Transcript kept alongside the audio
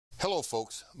Hello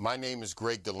folks, my name is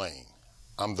Greg Delane.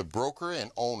 I'm the broker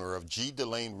and owner of G.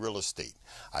 Delane Real Estate.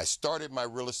 I started my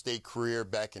real estate career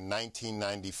back in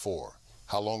 1994.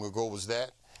 How long ago was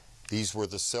that? These were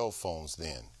the cell phones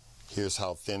then. Here's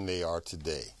how thin they are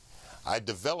today. I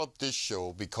developed this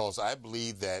show because I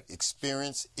believe that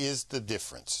experience is the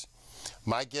difference.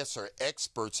 My guests are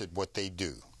experts at what they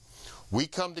do. We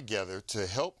come together to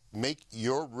help make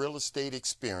your real estate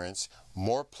experience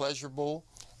more pleasurable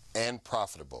and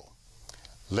profitable.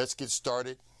 Let's get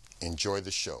started. Enjoy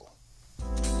the show.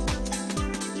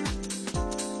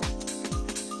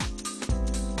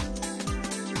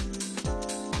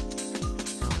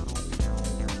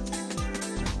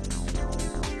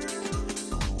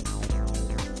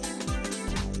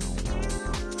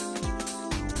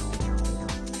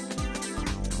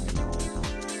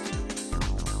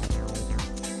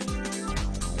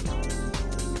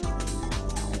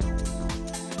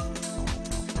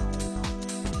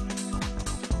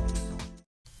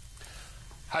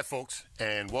 Hi folks,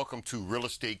 and welcome to Real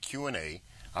Estate Q&A.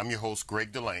 I'm your host,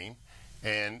 Greg Delane,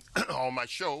 and on my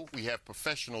show we have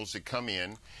professionals that come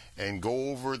in and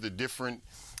go over the different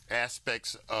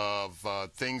aspects of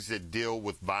things that deal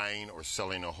with buying or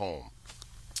selling a home.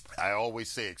 I always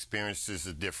say experience is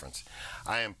the difference.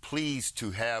 I am pleased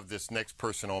to have this next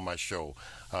person on my show.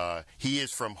 He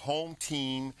is from Home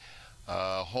Team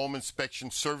Home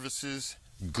Inspection Services.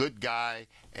 Good guy,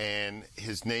 and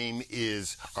his name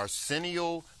is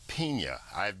Arcenio Pena.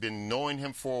 I've been knowing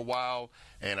him for a while,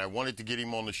 and I wanted to get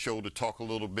him on the show to talk a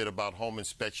little bit about home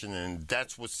inspection, and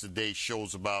that's what today's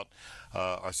show's about.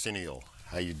 Arcenio,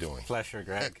 how you doing? Pleasure,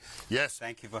 Greg. Yes.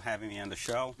 Thank you for having me on the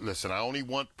show. Listen, I only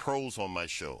want pros on my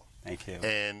show. Thank you.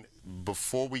 And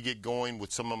before we get going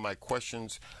with some of my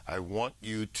questions, I want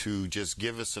you to just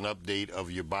give us an update of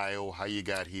your bio, how you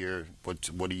got here,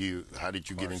 how did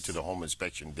you get into the home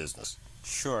inspection business?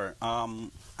 Sure.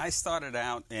 I started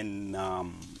out in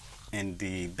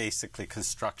the basically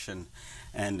construction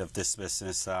end of this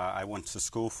business. I went to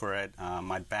school for it.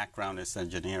 My background is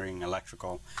engineering,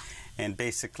 electrical, and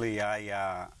basically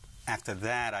after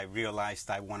that, I realized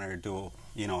I wanted to do,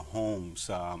 homes,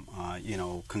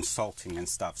 consulting and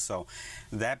stuff. So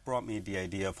that brought me the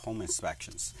idea of home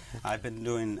inspections. Okay. I've been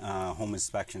doing home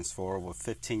inspections for over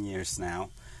 15 years now.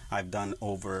 I've done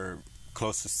over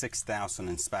close to 6,000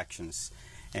 inspections.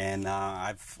 And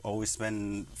I've always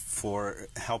been for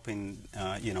helping,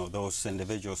 those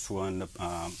individuals who are in the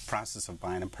process of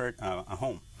buying a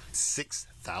home.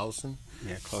 6,000?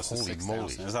 Yeah, close to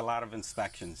 6,000. There's a lot of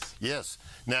inspections. Yes.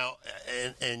 Now,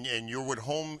 and you're with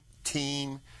Home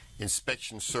Team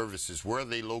Inspection Services. Where are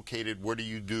they located? What do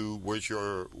you do? Where's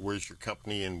your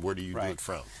company, and where do you do it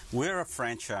from? We're a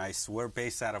franchise. We're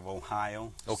based out of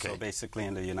Ohio. Okay. So basically,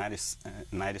 in the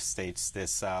United States,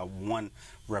 there's one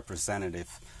representative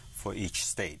for each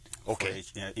state. Okay.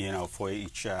 For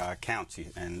each county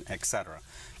and etc.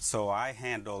 So I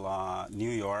handle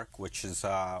New York, which is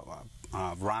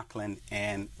Rockland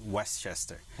and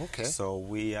Westchester. Okay. So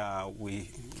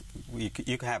you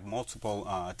can have multiple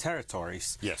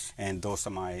territories. Yes. And those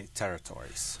are my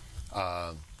territories.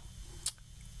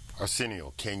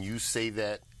 Arcenio, can you say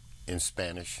that in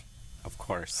Spanish? Of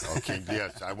course. Okay,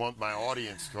 yes. I want my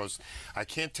audience, because I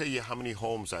can't tell you how many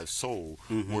homes I've sold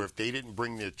where if they didn't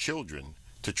bring their children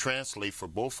to translate for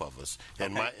both of us,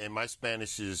 and my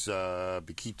Spanish is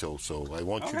Biquito, so I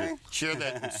want you to share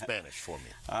that in Spanish for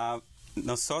me.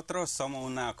 Nosotros somos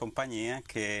una compañía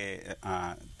que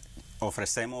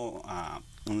ofrecemos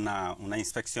una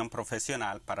inspección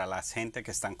profesional para las gente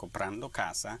que están comprando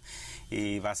casa,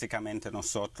 y básicamente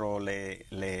nosotros le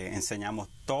enseñamos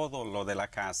todo lo de la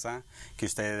casa que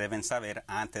ustedes deben saber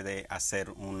antes de hacer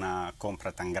una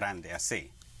compra tan grande así.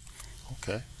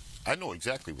 Okay. I know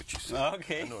exactly what you said.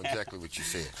 Okay. I know exactly what you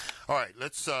said. All right,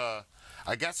 let's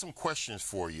I got some questions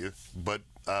for you, but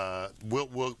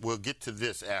we'll get to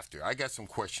this after. I got some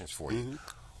questions for you.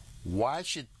 Why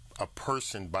should a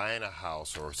person buying a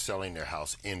house or selling their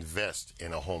house invest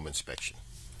in a home inspection?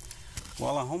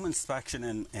 Well, a home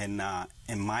inspection, in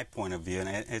my point of view, and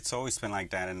it's always been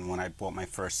like that, and when I bought my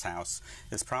first house,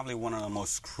 it's probably one of the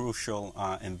most crucial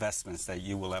investments that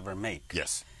you will ever make.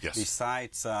 Yes, yes.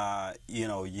 Besides,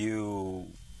 you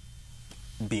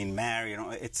being married,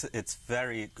 it's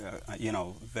very,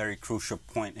 very crucial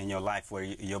point in your life where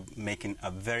you're making a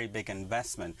very big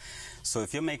investment. So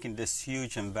if you're making this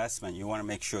huge investment, you want to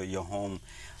make sure your home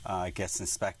gets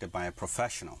inspected by a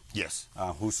professional. Yes.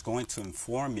 Who's going to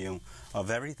inform you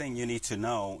of everything you need to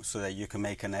know so that you can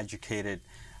make an educated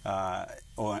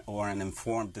or an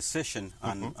informed decision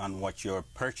on what you're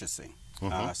purchasing.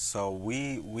 So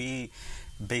we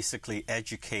basically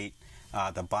educate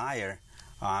the buyer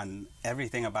on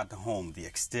everything about the home, the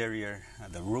exterior,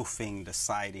 the roofing, the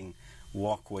siding,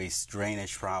 walkways,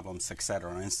 drainage problems,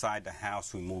 etc. Inside the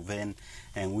house, we move in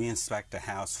and we inspect the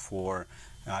house for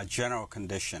general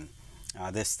condition.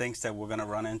 There's things that we're going to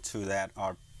run into that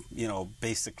are,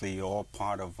 basically all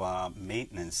part of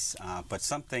maintenance. But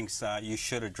some things you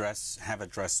should have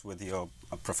addressed with your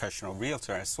professional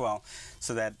realtor as well,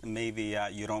 so that maybe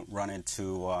you don't run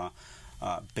into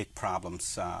big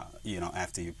problems,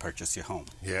 after you purchase your home.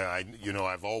 Yeah,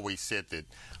 I've always said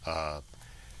that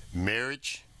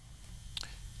marriage,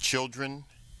 children,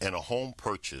 and a home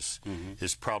purchase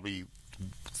is probably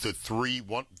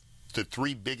the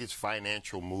three biggest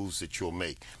financial moves that you'll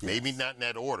make. Yes. Maybe not in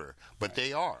that order, but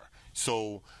they are.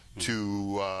 So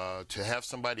to have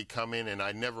somebody come in, and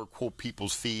I never quote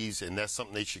people's fees, and that's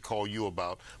something they should call you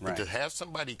about, but to have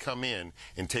somebody come in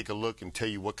and take a look and tell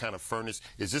you what kind of furnace,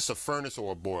 is this a furnace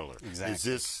or a boiler?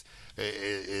 Exactly.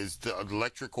 Is the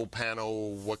electrical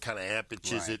panel, what kind of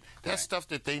ampage is it? That's stuff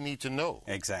that they need to know.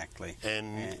 Exactly.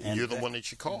 And you're the one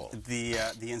that you call. The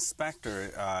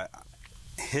inspector,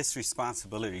 his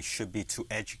responsibility should be to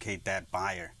educate that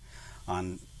buyer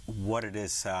on what it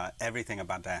is, everything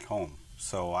about that home.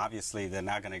 So obviously they're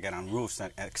not going to get on roofs,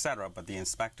 etc. But the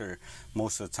inspector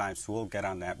most of the times will get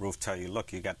on that roof, tell you,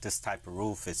 look, you got this type of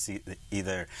roof. It's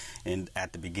either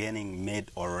at the beginning, mid,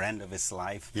 or end of its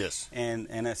life. Yes. And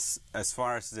as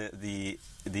far as the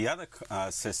other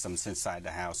systems inside the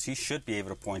house, he should be able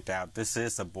to point out, this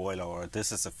is a boiler, or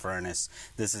this is a furnace,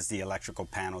 this is the electrical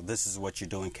panel, this is what you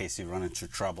do in case you run into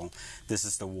trouble, this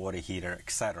is the water heater,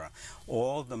 etc.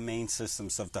 All the main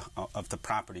systems of the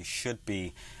property should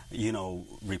be,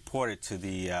 reported to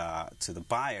the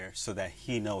buyer, so that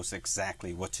he knows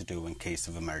exactly what to do in case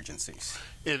of emergencies.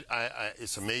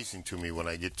 It's amazing to me when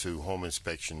I get to home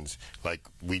inspections, like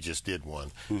we just did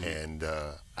one, and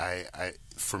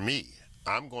for me,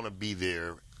 I'm going to be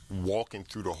there walking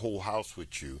through the whole house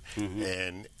with you,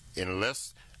 and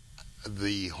unless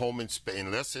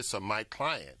unless it's my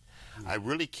client, I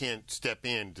really can't step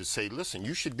in to say, listen,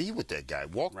 you should be with that guy.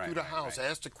 Walk through the house,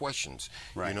 ask the questions.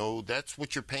 That's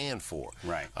what you're paying for.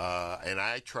 And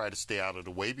I try to stay out of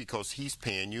the way because he's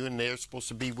paying you and they're supposed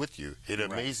to be with you. It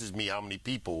amazes me how many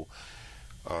people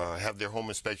have their home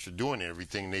inspection doing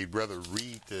everything. They'd rather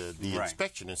read the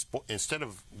inspection instead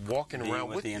of walking around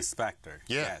with the inspector.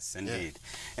 Yeah. Yes, indeed.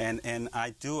 Yeah. And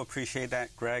I do appreciate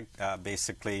that, Greg,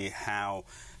 basically how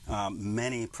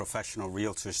many professional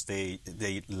realtors,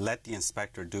 they let the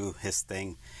inspector do his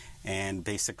thing, and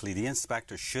basically the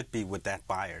inspector should be with that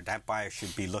buyer. That buyer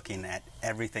should be looking at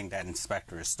everything that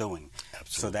inspector is doing.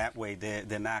 Absolutely. So that way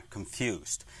they're not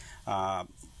confused.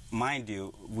 Mind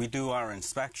you, we do our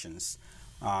inspections,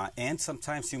 and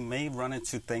sometimes you may run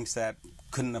into things that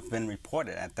couldn't have been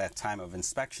reported at that time of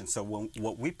inspection. So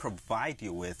what we provide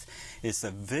you with is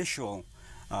a visual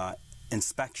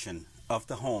inspection of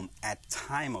the home at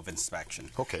time of inspection.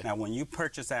 Okay. Now, when you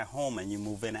purchase that home and you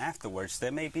move in afterwards,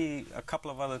 there may be a couple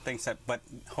of other things but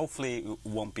hopefully it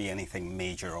won't be anything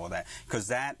major or that, because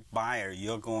that buyer,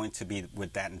 you're going to be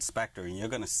with that inspector and you're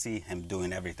going to see him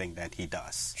doing everything that he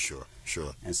does. Sure,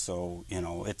 sure. And so,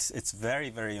 it's very,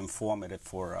 very informative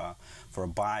for a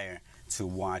buyer to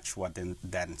watch what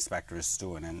that inspector is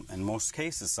doing. And in most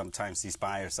cases, sometimes these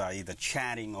buyers are either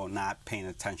chatting or not paying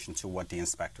attention to what the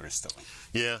inspector is doing.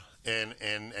 Yeah,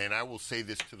 and I will say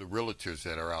this to the realtors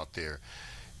that are out there.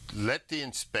 Let the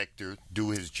inspector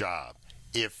do his job.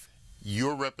 If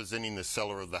you're representing the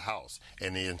seller of the house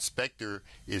and the inspector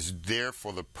is there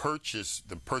for the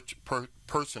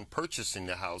person purchasing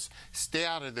the house, stay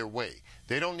out of their way.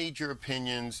 They don't need your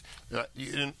opinions.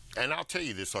 And I'll tell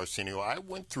you this, Arcenio, I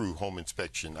went through home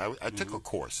inspection. I took a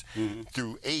course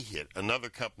through AHIT, another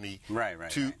company.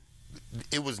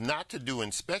 It was not to do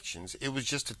inspections. It was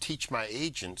just to teach my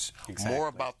agents more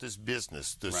about this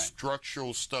business, the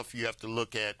structural stuff you have to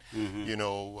look at,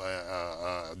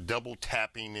 double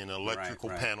tapping in electrical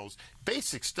panels,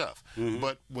 basic stuff.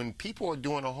 But when people are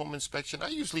doing a home inspection, I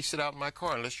usually sit out in my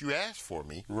car unless you ask for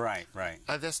me.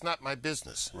 That's not my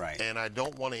business. And I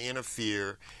don't want to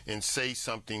interfere and say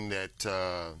something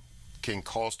that can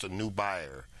cost a new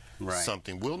buyer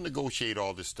something. We'll negotiate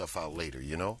all this stuff out later,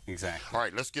 Exactly. All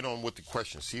right, let's get on with the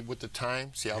questions. See with the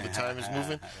time? See how the time is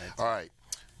moving? All right.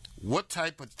 What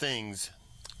type of things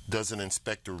does an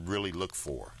inspector really look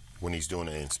for when he's doing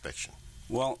an inspection?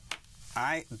 Well,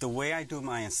 the way I do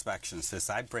my inspections is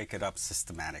I break it up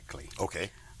systematically. Okay.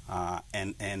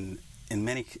 And in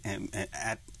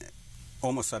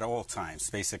almost at all times.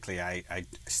 Basically, I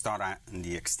start out in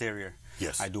the exterior.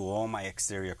 Yes. I do all my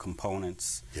exterior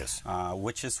components. Yes.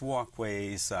 Which is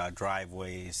walkways,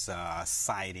 driveways,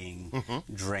 siding,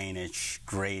 drainage,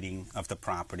 grading of the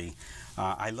property.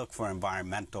 I look for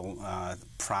environmental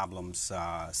problems,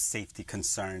 safety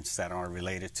concerns that are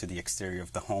related to the exterior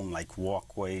of the home, like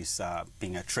walkways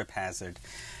being a trip hazard,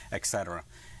 etc.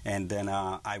 And then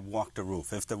I walk the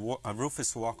roof. If the roof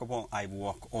is walkable, I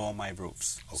walk all my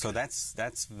roofs. Okay. So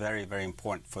that's very, very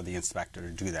important for the inspector to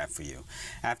do that for you.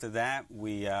 After that,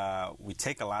 we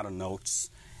take a lot of notes.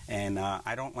 And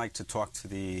I don't like to talk to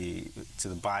the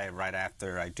buyer right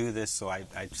after I do this, so I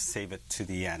save it to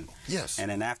the end. Yes.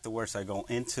 And then afterwards, I go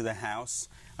into the house.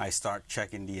 I start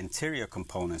checking the interior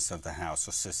components of the house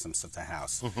or systems of the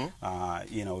house.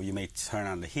 You know, you may turn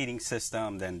on the heating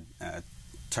system, then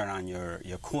turn on your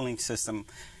cooling system,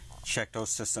 check those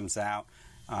systems out,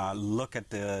 look at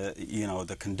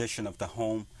the condition of the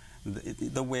home,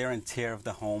 the wear and tear of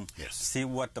the home. Yes. See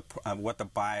what the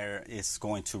buyer is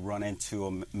going to run into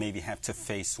or maybe have to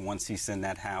face once he's in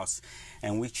that house.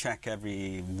 And we check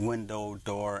every window,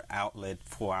 door, outlet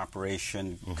for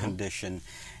operation condition.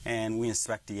 And we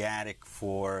inspect the attic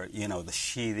for, you know, the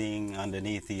sheathing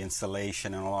underneath the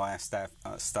insulation and all that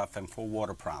stuff, and for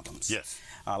water problems. Yes.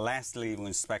 Lastly, we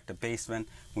inspect the basement.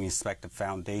 We inspect the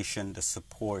foundation, the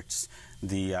supports,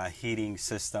 the heating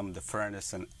system, the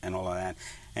furnace, and all of that.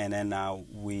 And then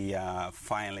we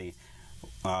finally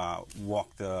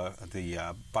walk the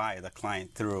buyer, the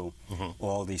client, through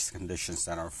all these conditions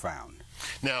that are found.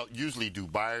 Now, usually do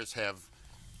buyers have,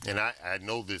 and I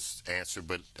know this answer,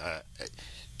 but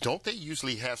don't they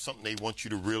usually have something they want you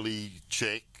to really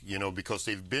check, you know, because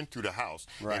they've been through the house,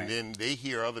 right. and then they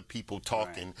hear other people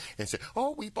talking, right. and say,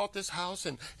 oh, we bought this house,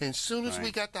 and as soon as right.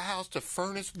 we got the house, the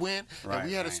furnace went, right, and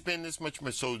we had right. to spend this much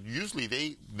money. So usually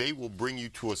they will bring you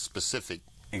to a specific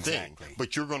exactly. thing,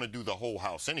 but you're going to do the whole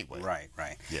house anyway. Right,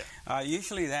 right. Yeah.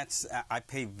 Usually I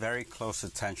pay very close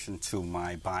attention to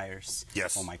my buyers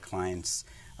yes. or my clients.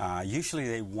 Usually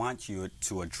they want you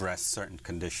to address certain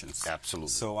conditions. Absolutely.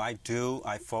 So I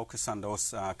focus on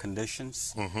those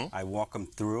conditions. I walk them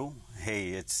through.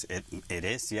 Hey, it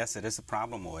is a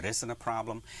problem, or it isn't a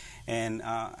problem. And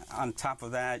on top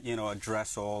of that, you know,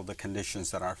 address all the conditions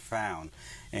that are found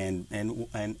and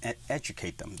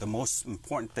educate them. The most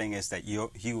important thing is that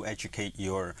you educate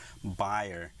your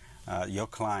buyer, your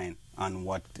client, on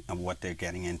what they're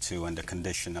getting into and the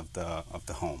condition of the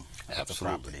home, of the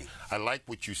property. I like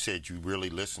what you said. You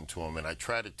really listen to them, and I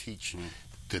try to teach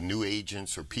the new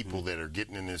agents or people that are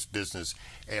getting in this business,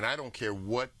 and I don't care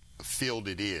what field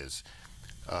it is.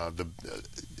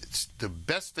 The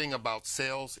best thing about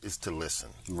sales is to listen.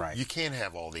 Right. You can't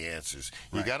have all the answers.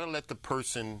 You right. got to let the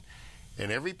person. And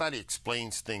everybody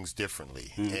explains things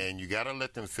differently, and you got to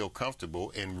let them feel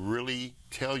comfortable and really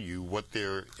tell you what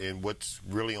they're and what's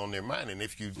really on their mind. And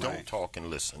if you don't right. talk and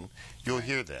listen, you'll right.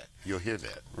 hear that. You'll hear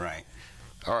that. Right.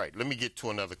 All right. Let me get to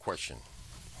another question.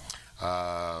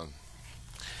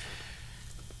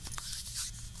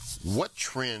 What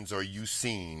trends are you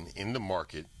seeing in the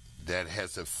market that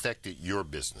has affected your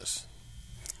business?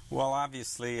 Well,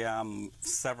 obviously, going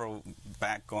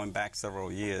back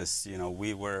several years, you know,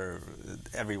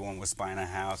 everyone was buying a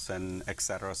house and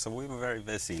etc. So we were very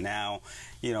busy. Now,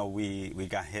 you know, we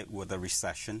got hit with a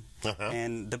recession,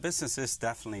 and the business is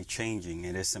definitely changing.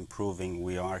 It is improving.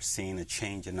 We are seeing a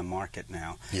change in the market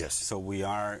now. Yes. So we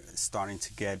are starting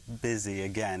to get busy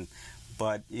again.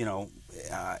 But, you know,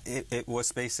 it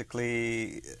was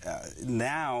basically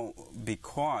now,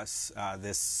 because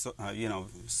there's, you know,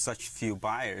 such few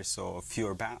buyers or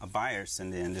fewer buyers in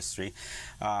the industry,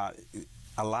 a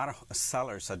lot of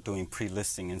sellers are doing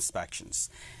pre-listing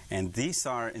inspections. And these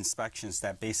are inspections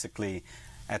that basically,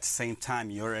 at the same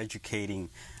time, you're educating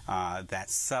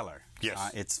that seller.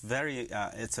 Yes.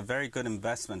 It's a very good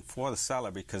investment for the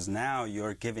seller, because now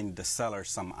you're giving the seller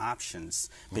some options,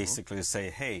 basically to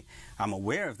say, hey, I'm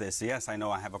aware of this. Yes, I know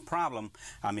I have a problem.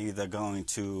 I'm either going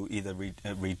to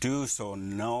reduce or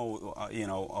no, you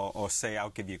know, or say I'll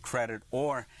give you credit,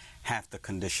 or have the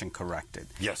condition corrected.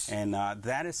 Yes. And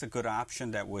that is a good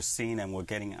option that we're seeing, and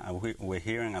we're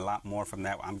hearing a lot more from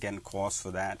that. I'm getting calls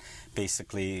for that,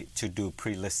 basically to do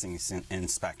pre-listings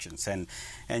inspections. And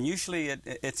usually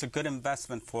it's a good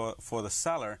investment for the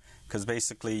seller, because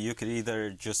basically you could either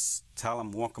just tell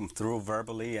him, walk him through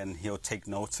verbally, and he'll take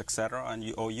notes, etc.,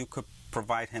 or you could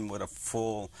provide him with a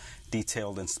full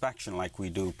detailed inspection like we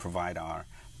do provide our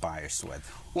buyers with.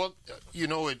 Well, you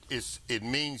know, it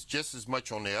means just as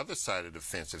much on the other side of the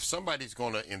fence. If somebody's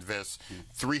going to invest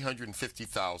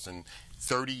 $350,000,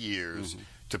 30 years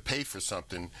to pay for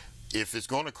something, if it's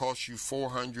going to cost you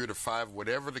 $400 or $500,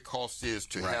 whatever the cost is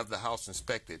to have the house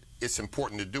inspected, it's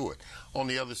important to do it. On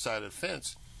the other side of the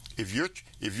fence, if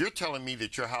you're telling me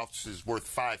that your house is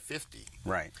worth $550,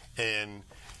 right, and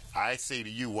I say to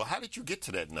you, well, how did you get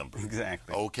to that number?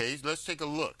 Exactly. Okay, let's take a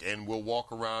look, and we'll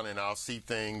walk around, and I'll see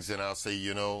things, and I'll say,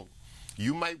 you know,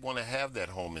 you might want to have that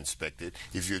home inspected.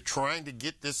 If you're trying to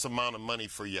get this amount of money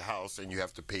for your house and you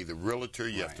have to pay the realtor,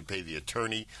 you have to pay the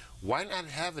attorney, why not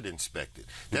have it inspected?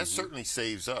 That certainly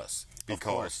saves us,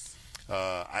 because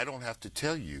I don't have to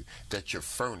tell you that your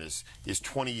furnace is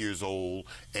 20 years old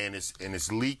and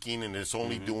it's leaking and it's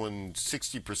only doing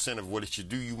 60% of what it should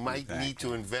do. You might need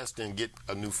to invest and get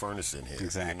a new furnace in here.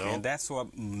 Exactly. You know? And that's what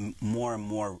more and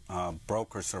more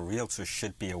brokers or realtors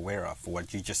should be aware of,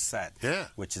 what you just said. Yeah.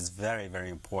 Which is very, very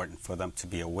important for them to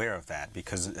be aware of that,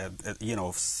 because, you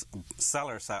know,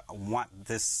 sellers want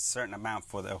this certain amount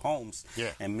for their homes.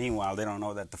 Yeah. And meanwhile, they don't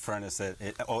know that the furnace,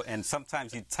 and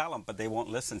sometimes you tell them, but they won't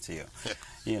listen to you.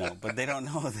 You know, but they don't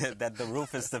know that the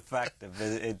roof is defective.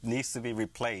 It needs to be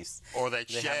replaced. Or that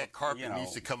shag carpet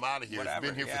needs to come out of here. Whatever,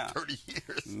 it's been here for 30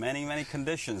 years. Many, many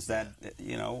conditions that,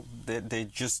 you know, they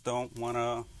just don't want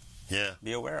to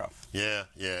be aware of. Yeah,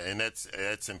 and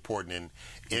that's important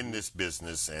in this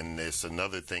business. And it's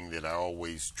another thing that I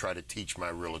always try to teach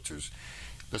my realtors.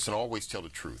 Listen, always tell the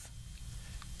truth.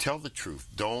 Tell the truth.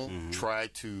 Don't try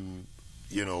to,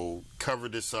 you know, cover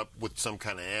this up with some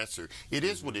kind of answer. It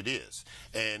is what it is.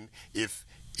 And if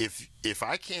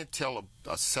I can't tell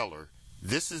a seller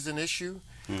this is an issue,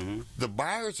 the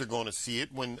buyers are going to see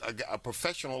it when a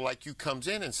professional like you comes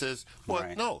in and says, well,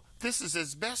 no, this is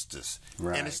asbestos,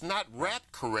 and it's not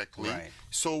wrapped correctly,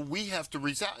 so we have to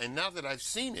resolve. And now that I've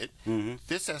seen it,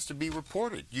 this has to be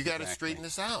reported. You got to straighten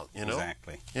this out, you know?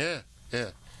 Exactly.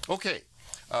 Yeah. Okay.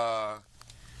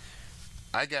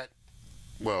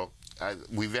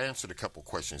 We've answered a couple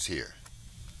questions here.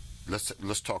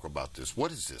 Let's talk about this.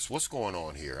 What is this? What's going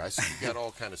on here? I see you got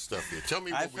all kind of stuff here. Tell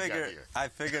me what we got here. I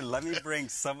figured let me bring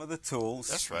some of the tools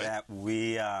that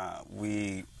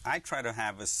I try to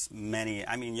have as many.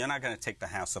 I mean, you're not going to take the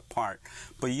house apart,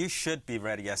 but you should be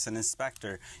ready as an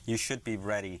inspector. You should be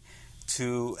ready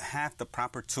to have the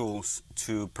proper tools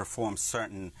to perform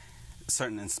certain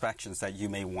inspections that you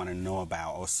may want to know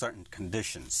about, or certain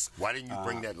conditions. Why didn't you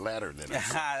bring that ladder then?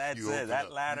 That's it.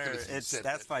 That ladder,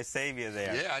 that's my savior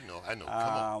there. Yeah, I know. Come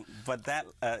on. But that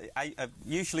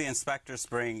usually inspectors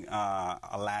bring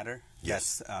a ladder.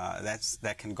 Yes.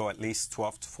 That can go at least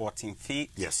 12 to 14 feet.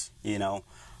 Yes. You know,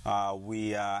 we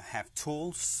have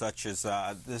tools such as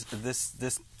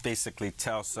this basically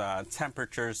tells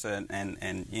temperatures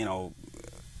and you know,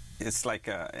 it's like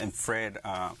an infrared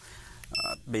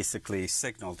basically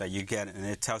signal that you get, and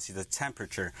it tells you the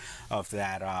temperature of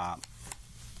that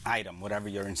item, whatever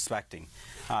you're inspecting.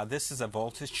 This is a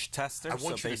voltage tester. I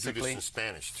want you to do this in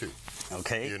Spanish too.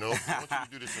 Okay. You know, I want you to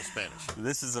do this in Spanish.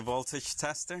 This is a voltage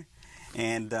tester,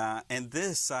 and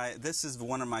this is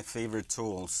one of my favorite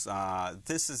tools.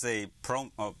 This is a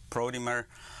protimer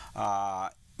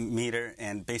meter,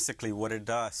 and basically what it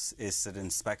does is it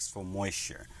inspects for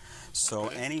moisture. So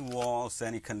any walls,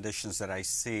 any conditions that I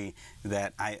see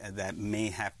that may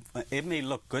have, it may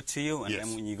look good to you, and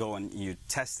then when you go and you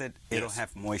test it, it'll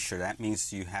have moisture. That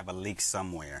means you have a leak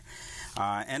somewhere.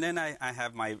 And then I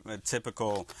have my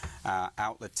typical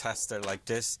outlet tester like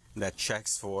this that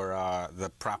checks for the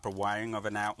proper wiring of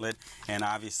an outlet, and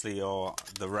obviously all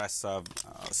the rest of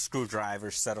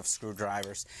screwdrivers, set of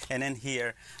screwdrivers. And then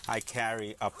here I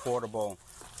carry a portable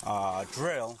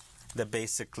drill that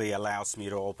basically allows me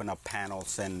to open up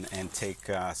panels and take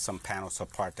some panels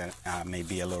apart that may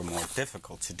be a little more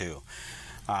difficult to do.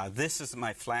 This is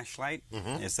my flashlight.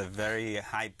 It's a very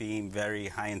high beam, very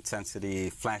high intensity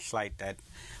flashlight that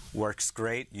works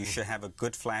great. You should have a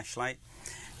good flashlight.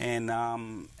 And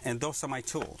those are my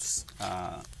tools.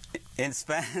 In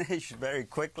Spanish, very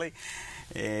quickly.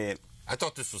 I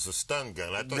thought this was a stun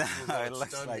gun. I thought you were going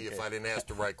to stun me if I didn't ask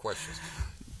the right questions.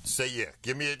 Say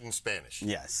give me it in Spanish.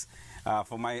 Yes.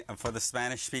 For the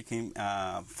Spanish-speaking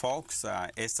folks,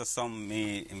 estas son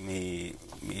mi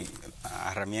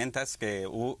herramientas que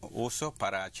uso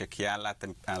para chequear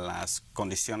las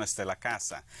condiciones de la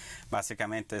casa.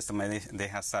 Básicamente esto me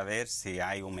deja saber si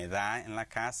hay humedad en la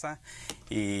casa,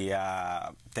 y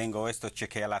tengo esto,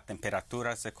 chequea las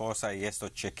temperaturas de cosas, y esto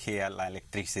chequea la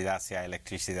electricidad, si hay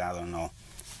electricidad o no.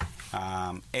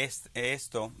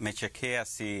 Esto me chequea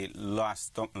si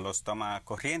los toma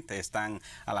corriente están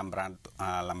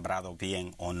alambrados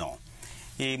bien o no.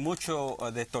 Y muchos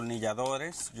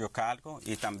destornilladores yo cargo,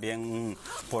 y también un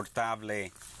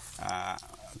portable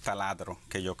taladro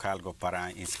que yo cargo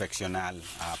para inspeccionar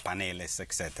paneles,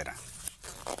 etcétera.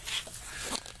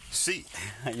 See.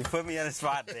 You put me on the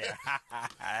spot there.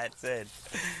 That's it.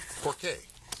 ¿Por qué?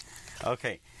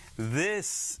 Okay.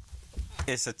 This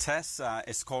is a test.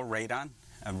 It's called radon.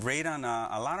 Radon,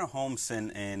 a lot of homes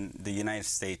in the United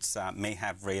States may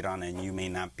have radon and you may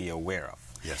not be aware of.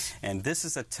 Yes. And this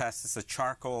is a test. It's a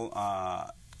charcoal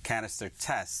canister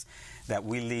test that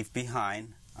we leave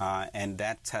behind, and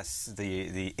that tests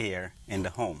the air in the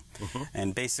home.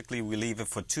 And basically, we leave it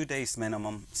for 2 days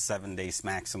minimum, 7 days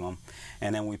maximum,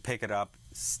 and then we pick it up,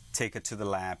 take it to the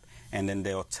lab, and then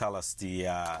they'll tell us the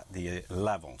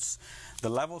levels. The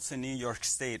levels in New York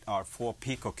State are 4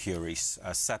 picocuries,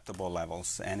 acceptable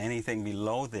levels, and anything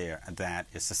below that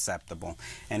is acceptable.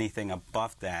 Anything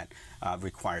above that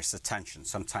requires attention,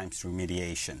 sometimes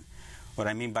remediation. What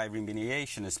I mean by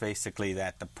remediation is basically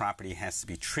that the property has to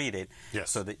be treated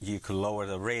so that you could lower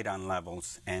the radon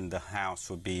levels and the house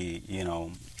would be,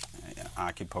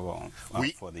 occupable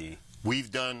for the...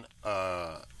 We've done...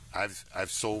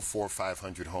 I've sold 400 or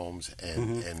 500 homes,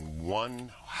 and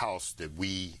one house that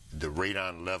the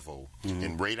radon level,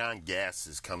 and radon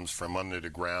gases comes from under the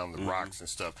ground, the rocks and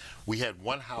stuff. We had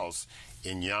one house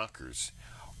in Yonkers,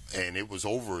 and it was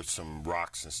over some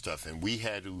rocks and stuff, and we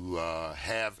had to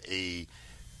have a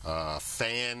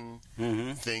fan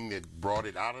thing that brought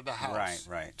it out of the house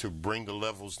to bring the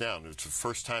levels down. It was the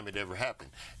first time it ever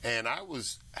happened. And I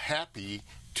was happy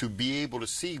to be able to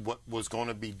see what was going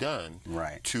to be done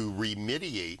to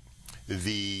remediate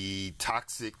the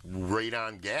toxic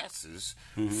radon gases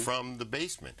from the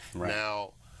basement.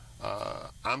 Now,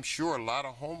 I'm sure a lot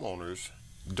of homeowners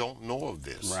don't know of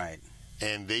this.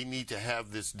 And they need to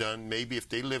have this done. Maybe if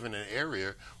they live in an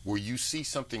area where you see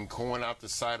something going out the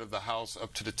side of the house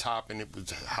up to the top, and it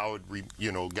was how it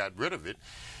got rid of it,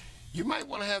 you might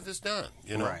want to have this done.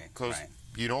 Because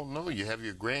you don't know. You have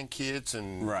your grandkids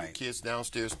and your kids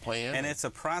downstairs playing. And it's a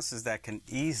process that can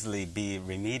easily be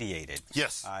remediated.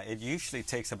 Yes. It usually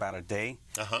takes about a day.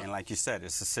 And like you said,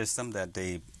 it's a system that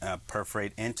they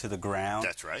perforate into the ground.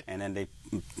 That's right. And then they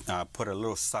put a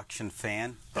little suction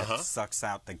fan that sucks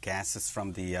out the gases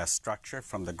from the structure,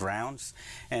 from the grounds,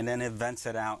 and then it vents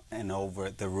it out and over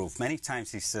the roof. Many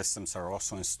times these systems are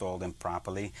also installed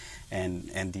improperly,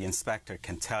 and the inspector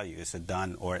can tell you is it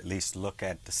done, or at least look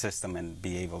at the system and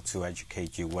be able to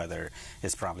educate you whether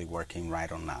it's probably working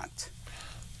right or not.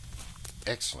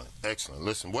 Excellent, excellent.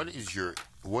 Listen, what is your,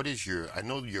 I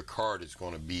know your card is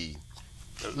going to be,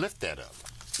 lift that up.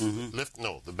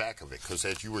 The back of it, because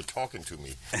as you were talking to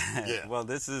me. Well,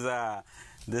 this is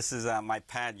my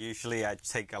pad. Usually I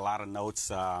take a lot of notes,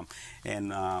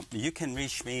 and you can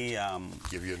reach me at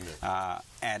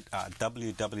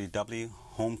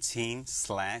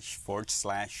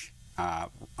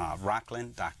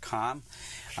www.hometeam//Rockland.com.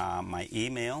 My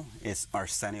email is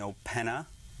Arcenio Pena,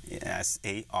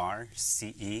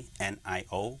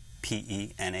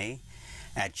 SARCENIOPENA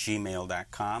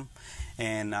 @gmail.com,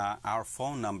 and our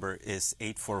phone number is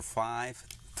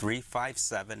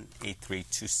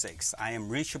 845-357-8326. I am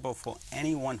reachable for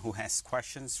anyone who has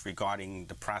questions regarding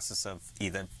the process of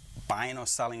either buying or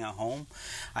selling a home.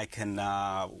 I can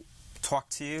talk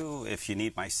to you. If you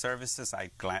need my services,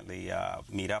 I'd gladly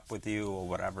meet up with you or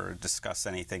whatever, discuss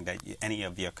anything any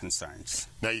of your concerns.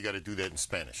 Now you got to do that in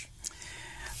Spanish.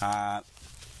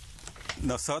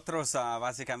 Nosotros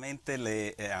básicamente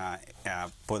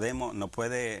nos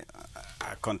puede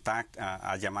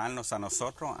llamarnos a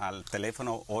nosotros al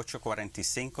teléfono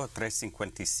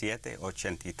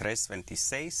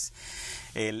 845-357-8326.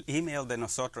 El email de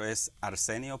nosotros es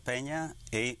Arcenio Pena,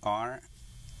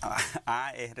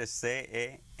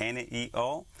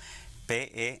 ARCENIO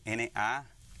PENA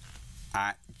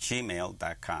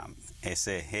 @gmail.com,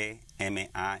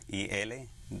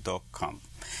 SGMAIL.com.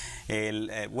 El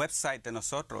website de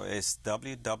nosotros es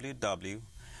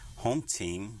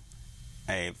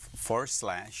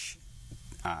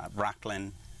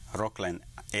www.hometeam/Rockland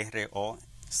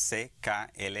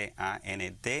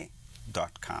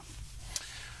ROCKLAND.com.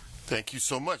 Thank you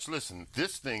so much. Listen,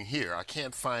 this thing here, I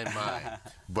can't find mine,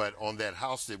 but on that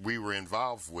house that we were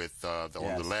involved with on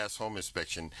the last home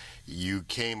inspection, you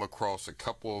came across a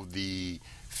couple of the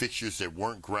fixtures that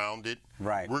weren't grounded.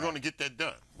 We're going to get that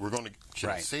done. We're going to, should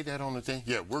I say that on the thing?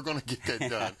 Yeah, we're going to get that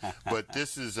done. But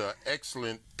this is an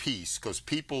excellent piece, because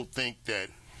people think that,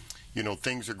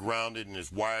 things are grounded and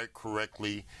is wired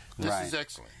correctly. This is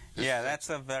excellent. Yeah, that's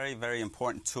a very, very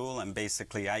important tool, and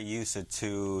basically I use it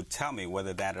to tell me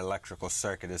whether that electrical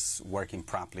circuit is working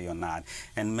properly or not.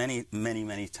 And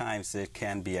many times it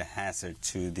can be a hazard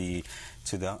to the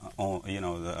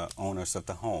the owners of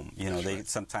the home.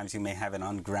 Sometimes you may have an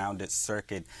ungrounded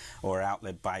circuit or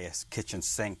outlet by a kitchen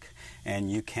sink,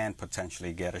 and you can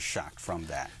potentially get a shock from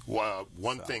that. Well,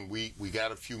 one thing, we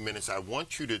got a few minutes. I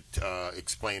want you to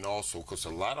explain also, because a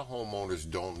lot of homeowners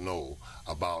don't know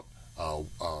about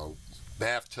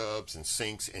bathtubs and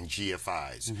sinks and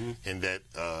GFIs, and that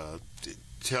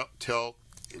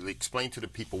explain to the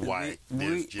people why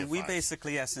there's GFIs. We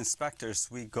basically, as inspectors,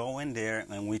 we go in there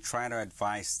and we try to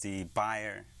advise the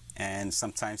buyer and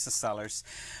sometimes the sellers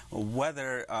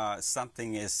whether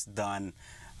something is done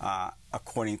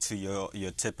according to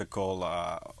your typical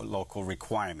local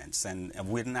requirements. And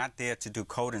we're not there to do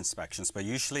code inspections, but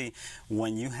usually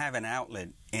when you have an outlet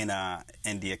in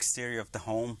the exterior of the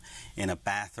home, in a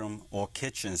bathroom or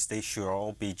kitchens, they should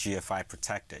all be GFI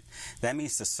protected. That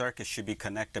means the circuit should be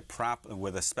connected properly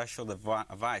with a special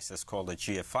device that's called a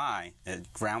GFI, a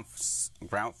ground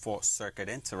fault circuit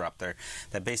interrupter,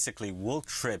 that basically will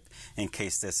trip in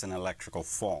case there's an electrical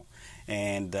fault.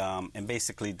 And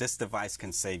basically this device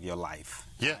can save your life.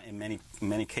 Yeah. In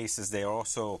many cases, they are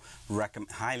also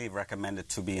highly recommended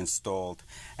to be installed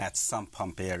at sump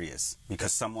pump areas,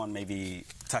 because someone may be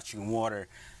touching water,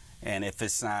 and if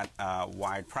it's not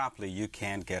wired properly, you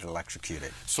can get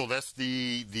electrocuted. So that's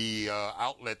the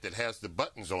outlet that has the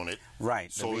buttons on it.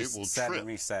 Right. So it will set trip. and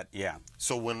reset. Yeah.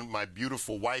 So when my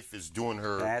beautiful wife is doing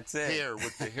her hair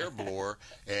with the hair blower,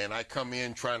 and I come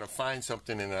in trying to find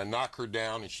something, and I knock her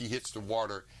down, and she hits the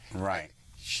water. Right.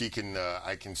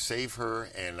 I can save her,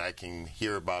 and I can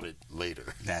hear about it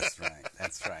later. That's right.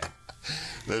 That's right.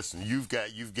 Listen, you've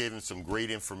given some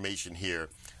great information here.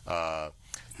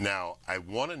 Now, I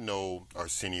want to know,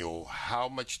 Arcenio, how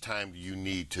much time do you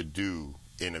need to do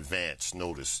in advance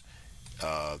notice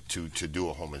to do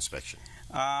a home inspection?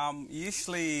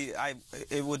 Usually,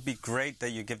 it would be great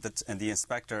that you give the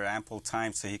inspector ample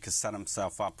time so he could set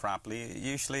himself up properly.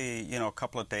 Usually, a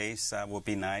couple of days would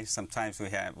be nice. Sometimes we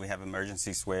have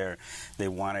emergencies where they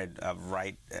want it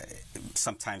right,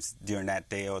 sometimes during that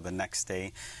day or the next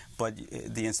day. But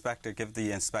give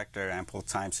the inspector ample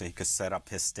time so he could set up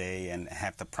his day and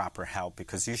have the proper help,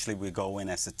 because usually we go in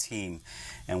as a team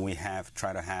and we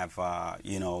try to have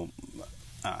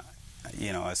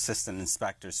assistant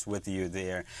inspectors with you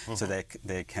there, so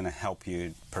they can help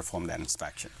you perform that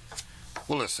inspection.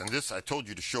 Well, listen, I told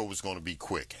you the show was going to be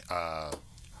quick.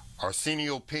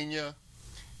 Arcenio Pena,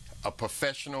 a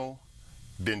professional,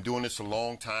 been doing this a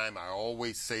long time. I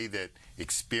always say that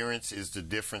experience is the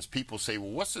difference. People say, well,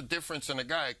 what's the difference in a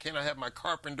guy? Can I have my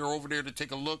carpenter over there to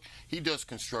take a look? He does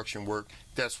construction work.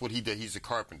 That's what he does. He's a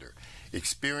carpenter.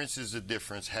 Experience is the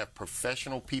difference. Have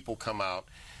professional people come out.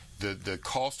 The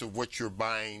cost of what you're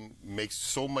buying makes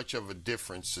so much of a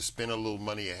difference to spend a little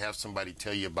money and have somebody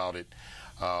tell you about it.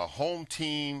 Home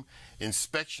team,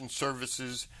 inspection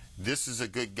services. This is a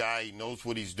good guy. He knows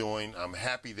what he's doing. I'm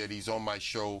happy that he's on my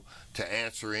show to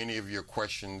answer any of your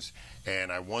questions.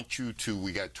 And I want you to,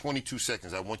 we got 22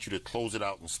 seconds, I want you to close it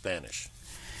out in Spanish.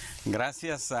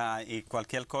 Gracias, y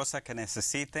cualquier cosa que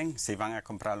necesiten, si van a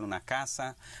comprar una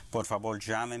casa, por favor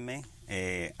llámenme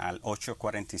al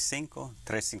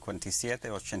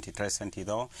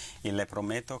 845-357-8322 y le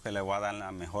prometo que le voy a dar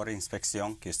la mejor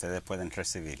inspección que ustedes pueden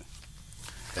recibir.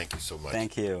 Thank you so much.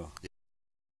 Thank you.